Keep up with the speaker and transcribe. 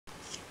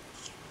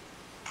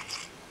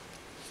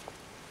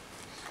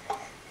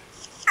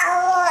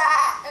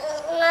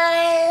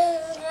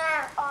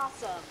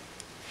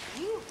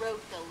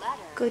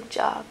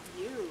job.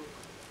 U.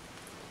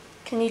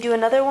 Can you do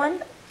another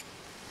one?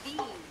 V.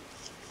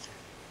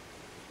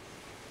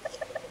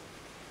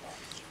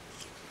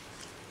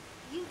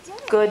 You did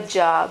it. Good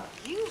job.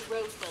 You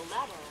wrote the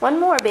letter. One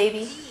more,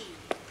 baby. D.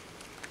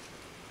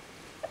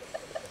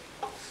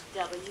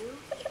 W.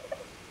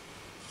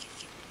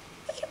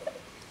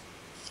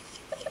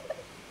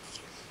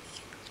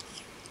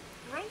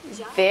 Great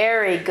job.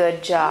 Very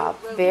good job.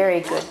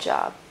 Very good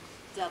job.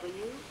 W.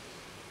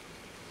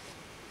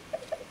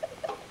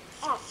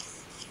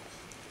 X.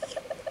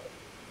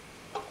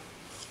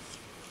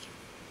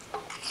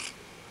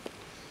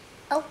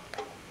 Oh.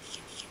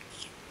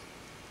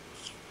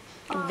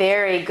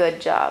 Very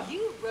good job.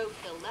 You wrote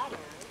the letter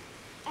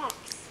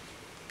X.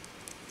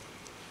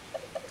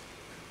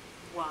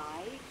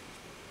 Y.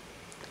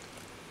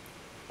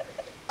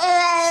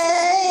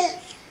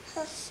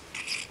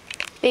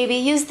 Baby,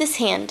 use this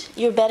hand.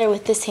 You're better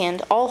with this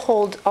hand. I'll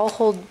hold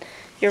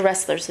your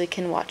wrestler so he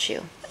can watch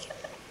you.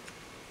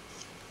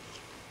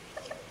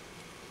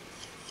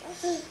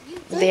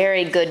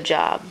 Very good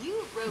job.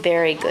 You wrote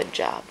Very the good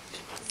job.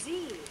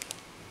 Z.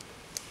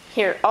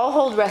 Here, I'll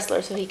hold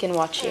wrestler so he can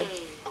watch you. A.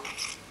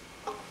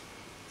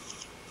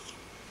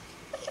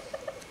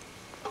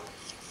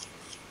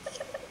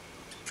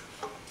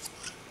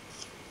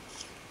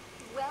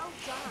 Well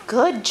done.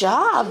 Good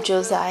job, You wrote the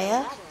Josiah.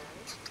 letter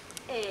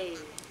A.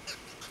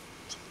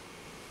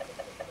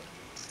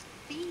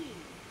 B.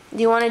 Do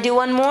you want to do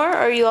one more, or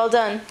are you all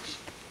done?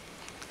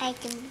 I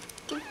can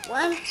do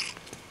one.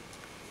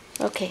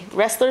 Okay,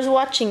 wrestler's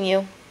watching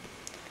you.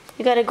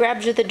 You gotta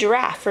grab the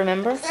giraffe,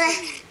 remember?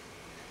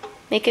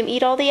 Make him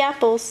eat all the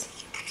apples.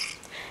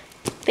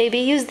 Baby,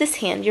 use this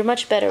hand. You're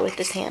much better with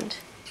this hand.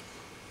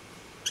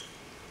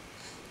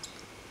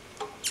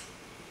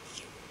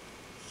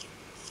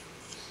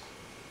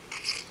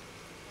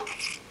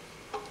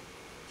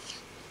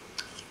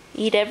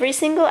 Eat every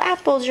single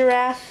apple,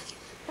 giraffe.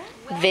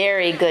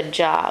 Very good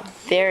job.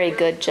 Very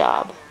good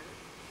job.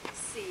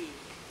 C.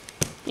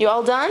 You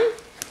all done?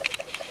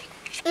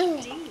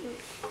 D.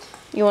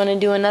 You want to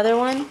do another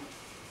one?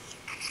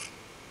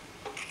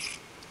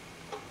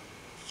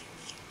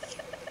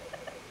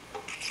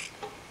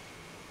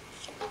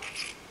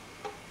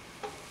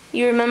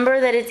 You remember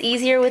that it's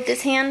easier with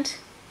this hand?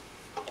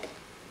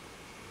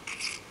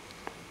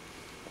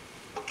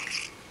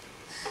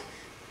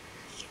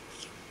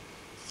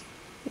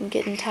 You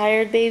getting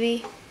tired,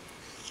 baby?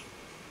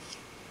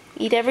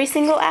 Eat every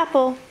single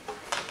apple.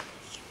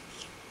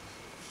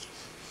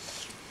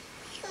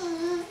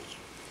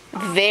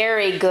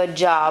 Very good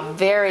job.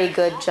 Very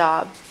good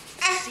job.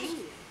 D.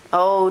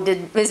 Oh,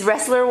 is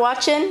Wrestler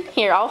watching?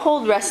 Here, I'll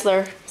hold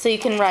Wrestler so you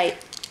can write.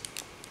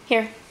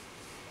 Here.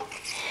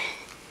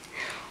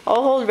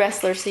 I'll hold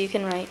Wrestler so you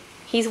can write.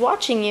 He's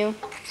watching you.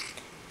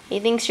 He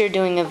thinks you're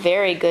doing a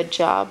very good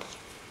job.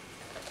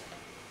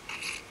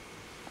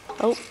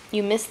 Oh,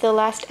 you missed the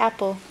last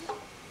apple.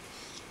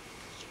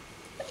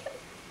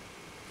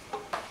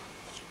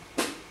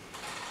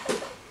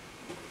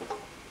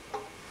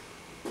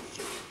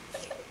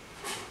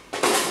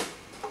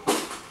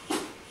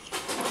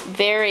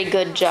 Very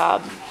good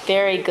job.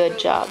 Very good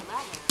job.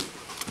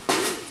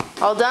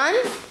 All done?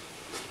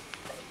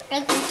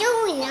 I can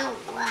do another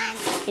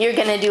one. You're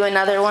gonna do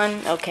another one?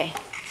 Okay.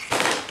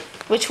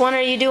 Which one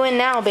are you doing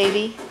now,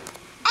 baby?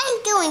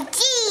 I'm doing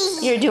G.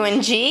 You're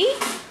doing G?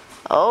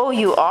 Oh,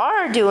 you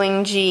are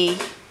doing G.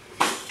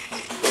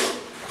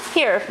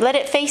 Here, let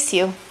it face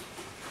you.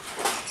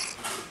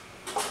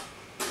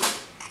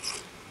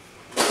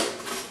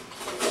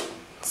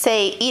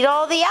 Say, eat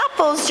all the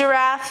apples,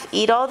 giraffe.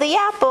 Eat all the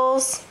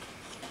apples.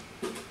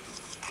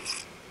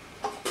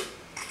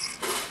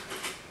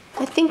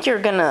 I think you're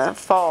gonna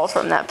fall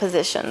from that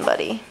position,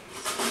 buddy.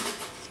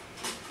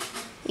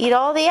 Eat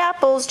all the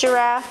apples,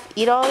 giraffe.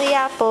 Eat all the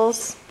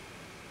apples.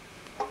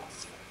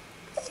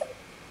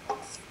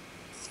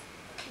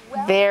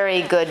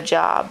 Very good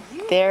job.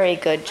 Very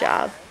good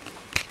job.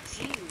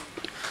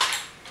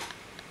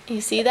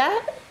 You see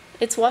that?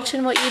 It's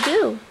watching what you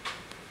do.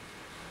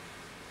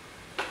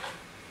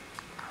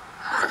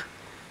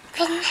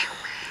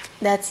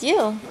 That's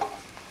you.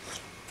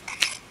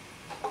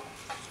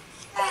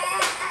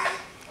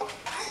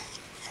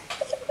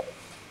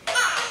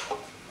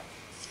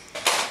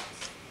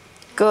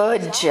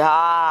 Good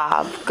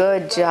job.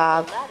 Good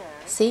job.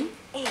 See?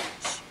 H.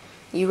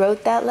 You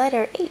wrote that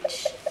letter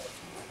H.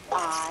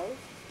 I.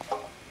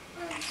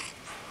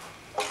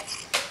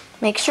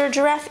 Make sure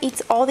Giraffe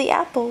eats all the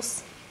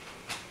apples.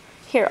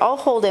 Here, I'll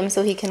hold him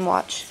so he can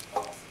watch.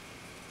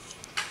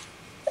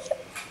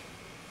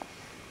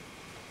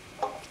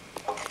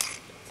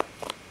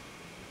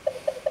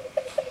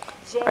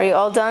 J. Are you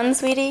all done,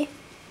 sweetie?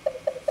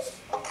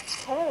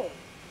 K.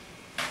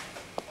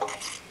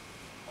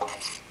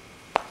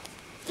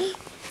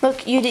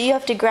 Look, you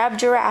have to grab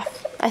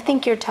Giraffe. I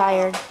think you're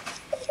tired.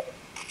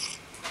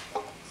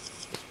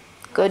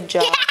 Good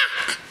job.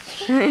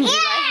 Yay!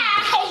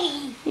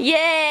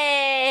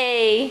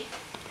 Yay!